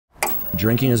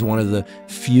Drinking is one of the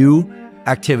few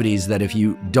activities that if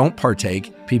you don't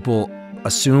partake, people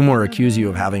assume or accuse you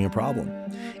of having a problem.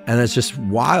 And it's just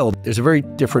wild. There's a very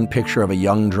different picture of a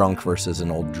young drunk versus an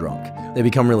old drunk. They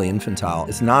become really infantile.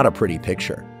 It's not a pretty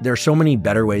picture. There are so many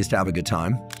better ways to have a good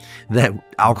time that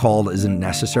alcohol isn't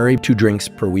necessary. 2 drinks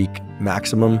per week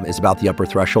maximum is about the upper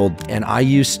threshold. And I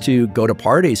used to go to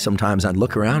parties sometimes. I'd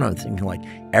look around and I'm thinking like,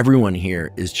 everyone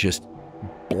here is just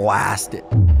blasted.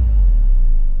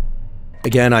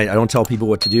 Again, I don't tell people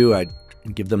what to do. I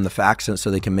give them the facts and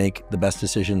so they can make the best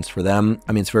decisions for them.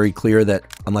 I mean, it's very clear that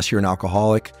unless you're an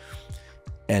alcoholic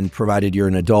and provided you're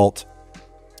an adult,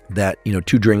 that,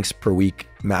 2 drinks per week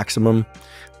maximum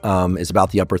is about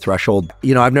the upper threshold.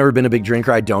 I've never been a big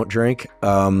drinker. I don't drink.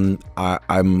 I'm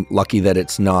lucky that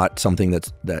it's not something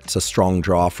that's a strong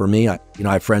draw for me. I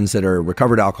have friends that are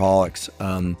recovered alcoholics,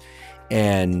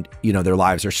 and their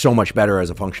lives are so much better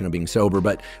as a function of being sober.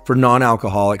 But for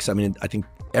non-alcoholics, I mean, I think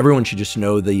everyone should just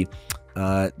know the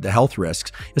health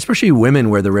risks, especially women,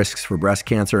 where the risks for breast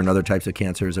cancer and other types of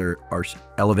cancers are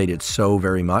elevated so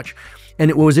very much. And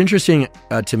what was interesting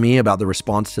to me about the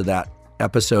response to that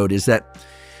episode is that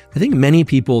I think many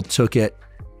people took it,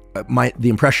 the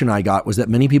impression I got was that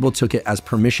many people took it as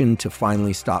permission to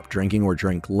finally stop drinking or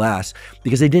drink less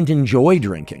because they didn't enjoy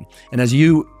drinking. And as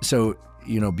you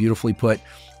beautifully put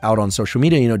out on social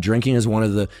media, drinking is one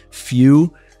of the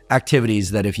few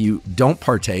activities that if you don't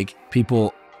partake,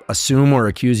 people assume or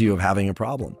accuse you of having a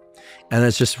problem. And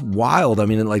it's just wild. I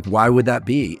mean, like, why would that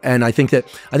be? And I think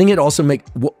it also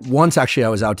once actually I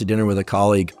was out to dinner with a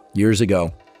colleague years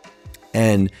ago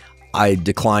and I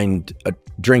declined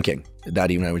drinking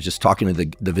that evening. I was just talking to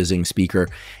the visiting speaker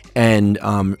and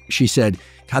she said,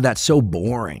 God, that's so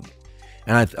boring.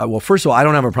 And I thought, well, first of all, I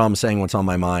don't have a problem saying what's on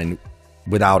my mind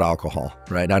without alcohol,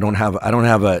 right? I don't have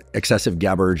a excessive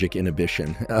GABAergic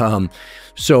inhibition.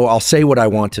 So I'll say what I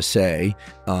want to say,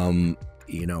 as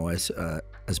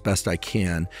best I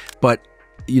can. But,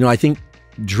 I think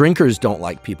drinkers don't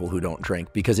like people who don't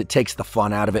drink because it takes the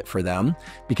fun out of it for them.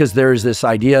 Because there's this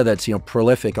idea that's,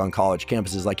 prolific on college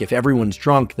campuses. Like if everyone's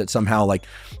drunk, that somehow like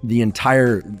the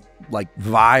entire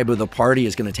vibe of the party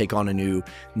is going to take on a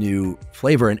new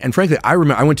flavor. And frankly, I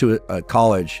remember I went to a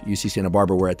college, UC Santa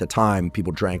Barbara, where at the time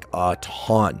people drank a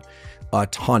ton.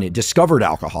 It discovered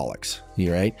alcoholics,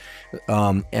 right?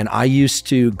 And I used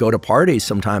to go to parties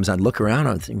sometimes. I'd look around and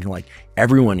I'm thinking like,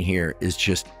 everyone here is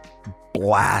just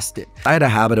blasted. I had a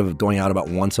habit of going out about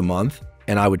once a month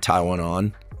and I would tie one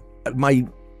on. My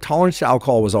tolerance to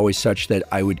alcohol was always such that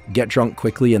I would get drunk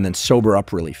quickly and then sober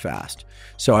up really fast.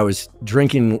 So I was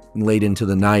drinking late into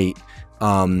the night,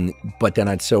 but then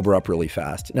I'd sober up really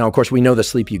fast. Now, of course, we know the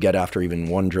sleep you get after even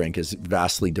one drink is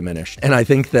vastly diminished. And I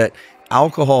think that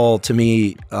alcohol to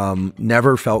me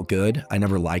never felt good. I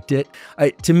never liked it.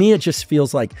 To me, it just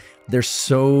feels like there are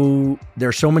so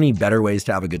many better ways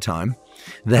to have a good time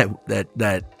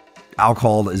that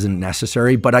alcohol isn't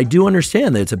necessary. But I do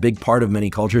understand that it's a big part of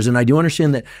many cultures. And I do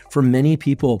understand that for many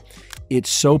people, it's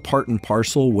so part and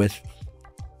parcel with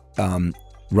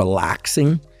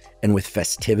relaxing and with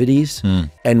festivities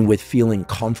and with feeling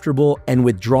comfortable and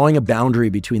with drawing a boundary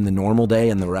between the normal day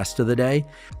and the rest of the day.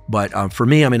 But for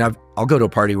me, I mean, I'll go to a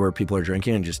party where people are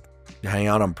drinking and just hang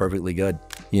out. I'm perfectly good.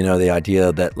 The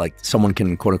idea that like someone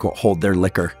can quote unquote hold their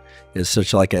liquor is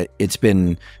such like it's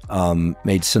been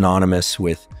made synonymous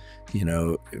with,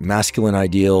 masculine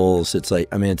ideals. It's like,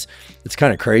 I mean, it's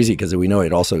kind of crazy because we know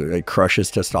it also crushes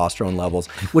testosterone levels.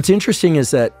 What's interesting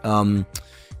is that,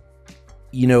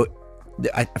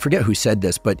 I forget who said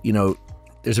this, but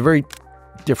there's a very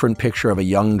different picture of a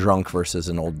young drunk versus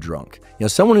an old drunk.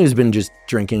 Someone who's been just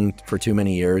drinking for too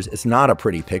many years, it's not a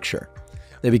pretty picture.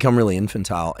 They become really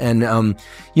infantile. And,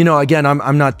 again,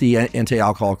 I'm not the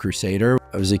anti-alcohol crusader.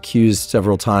 I was accused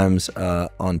several times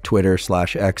on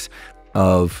Twitter/X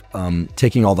of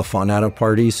taking all the fun out of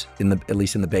parties, at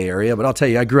least in the Bay Area. But I'll tell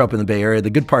you, I grew up in the Bay Area. The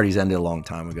good parties ended a long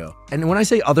time ago. And when I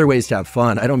say other ways to have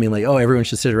fun, I don't mean like, oh, everyone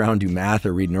should sit around and do math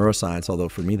or read neuroscience, although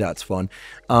for me that's fun.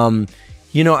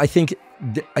 I think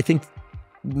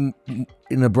in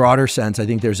the broader sense, I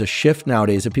think there's a shift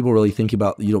nowadays that people really think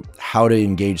about, how to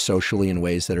engage socially in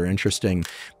ways that are interesting.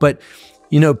 But,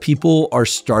 people are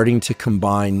starting to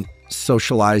combine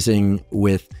socializing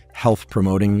with health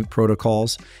promoting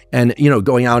protocols and,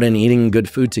 going out and eating good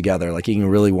food together, like eating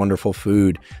really wonderful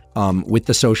food with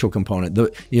the social component.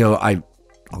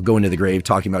 I'll go into the grave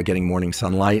talking about getting morning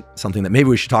sunlight, something that maybe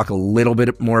we should talk a little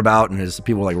bit more about. And as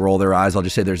people like roll their eyes, I'll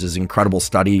just say there's this incredible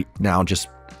study now just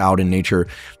out in Nature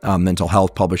Mental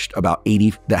Health published that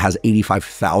has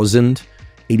 85,000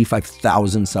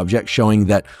 subjects showing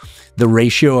that the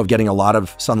ratio of getting a lot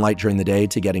of sunlight during the day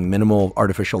to getting minimal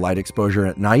artificial light exposure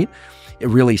at night, it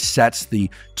really sets the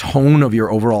tone of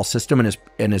your overall system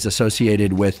and is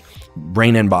associated with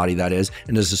brain and body, that is,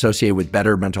 and is associated with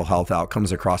better mental health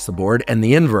outcomes across the board. And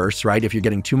the inverse, right? If you're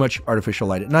getting too much artificial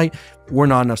light at night or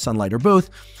not enough sunlight or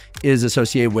both, is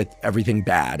associated with everything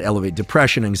bad, elevate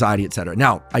depression, anxiety, etc.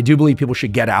 Now, I do believe people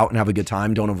should get out and have a good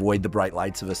time. Don't avoid the bright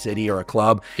lights of a city or a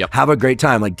club. Yep. Have a great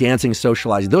time, like dancing,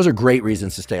 socializing. Those are great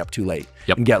reasons to stay up too late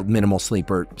and get minimal sleep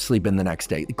or sleep in the next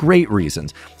day. Great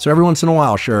reasons. So every once in a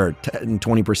while, sure, 10,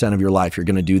 20% of your life, you're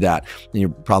going to do that. And you're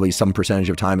probably some percentage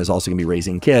of time is also going to be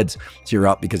raising kids. So you're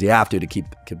up because you have to keep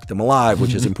them alive,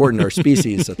 which is important to our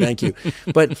species. So thank you.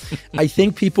 But I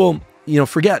think people,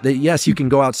 forget that, yes, you can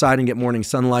go outside and get morning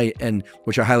sunlight, and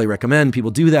which I highly recommend.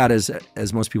 People do that,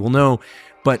 as most people know.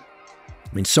 But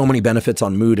I mean, so many benefits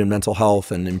on mood and mental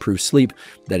health and improved sleep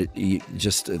that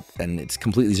and it's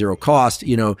completely zero cost,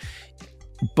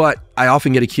 But I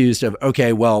often get accused of,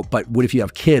 okay, well, but what if you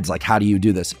have kids? Like, how do you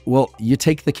do this? Well, you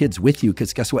take the kids with you,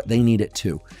 because guess what? They need it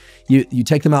too. You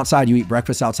take them outside, you eat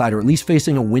breakfast outside, or at least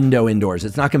facing a window indoors.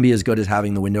 It's not going to be as good as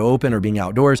having the window open or being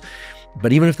outdoors.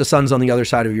 But even if the sun's on the other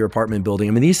side of your apartment building,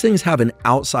 I mean, these things have an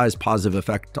outsized positive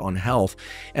effect on health.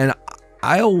 And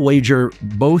I'll wager,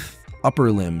 both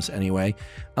upper limbs anyway,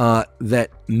 that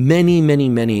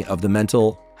many of the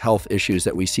mental health issues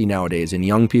that we see nowadays in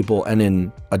young people and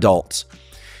in adults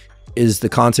is the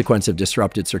consequence of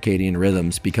disrupted circadian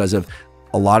rhythms, because of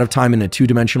a lot of time in a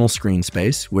two-dimensional screen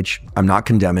space, which I'm not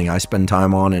condemning. I spend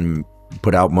time on and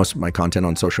put out most of my content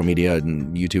on social media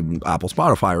and YouTube, Apple,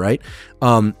 Spotify, right?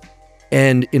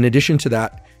 And in addition to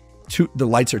that, the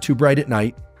lights are too bright at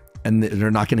night, and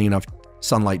they're not getting enough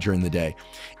sunlight during the day.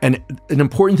 And an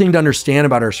important thing to understand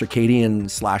about our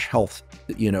circadian/health,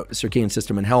 circadian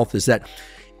system and health, is that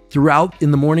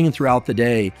in the morning and throughout the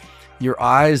day, your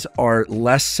eyes are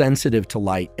less sensitive to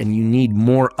light, and you need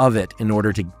more of it in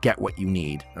order to get what you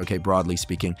need, okay, broadly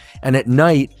speaking. And at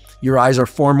night, your eyes are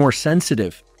far more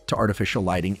sensitive to artificial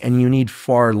lighting, and you need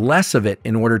far less of it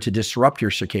in order to disrupt your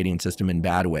circadian system in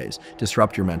bad ways,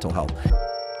 disrupt your mental health.